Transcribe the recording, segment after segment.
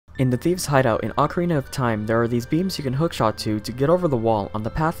In the Thieves' Hideout in Ocarina of Time, there are these beams you can hookshot to get over the wall on the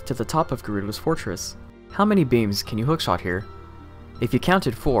path to the top of Gerudo's fortress. How many beams can you hookshot here? If you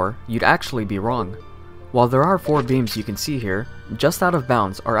counted 4, you'd actually be wrong. While there are 4 beams you can see here, just out of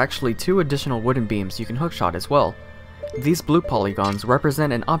bounds are actually 2 additional wooden beams you can hookshot as well. These blue polygons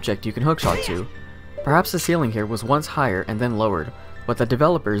represent an object you can hookshot to. Perhaps the ceiling here was once higher and then lowered, but the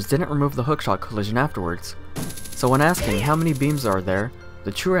developers didn't remove the hookshot collision afterwards. So when asking how many beams are there,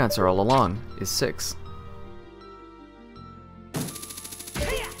 the true answer all along is 6.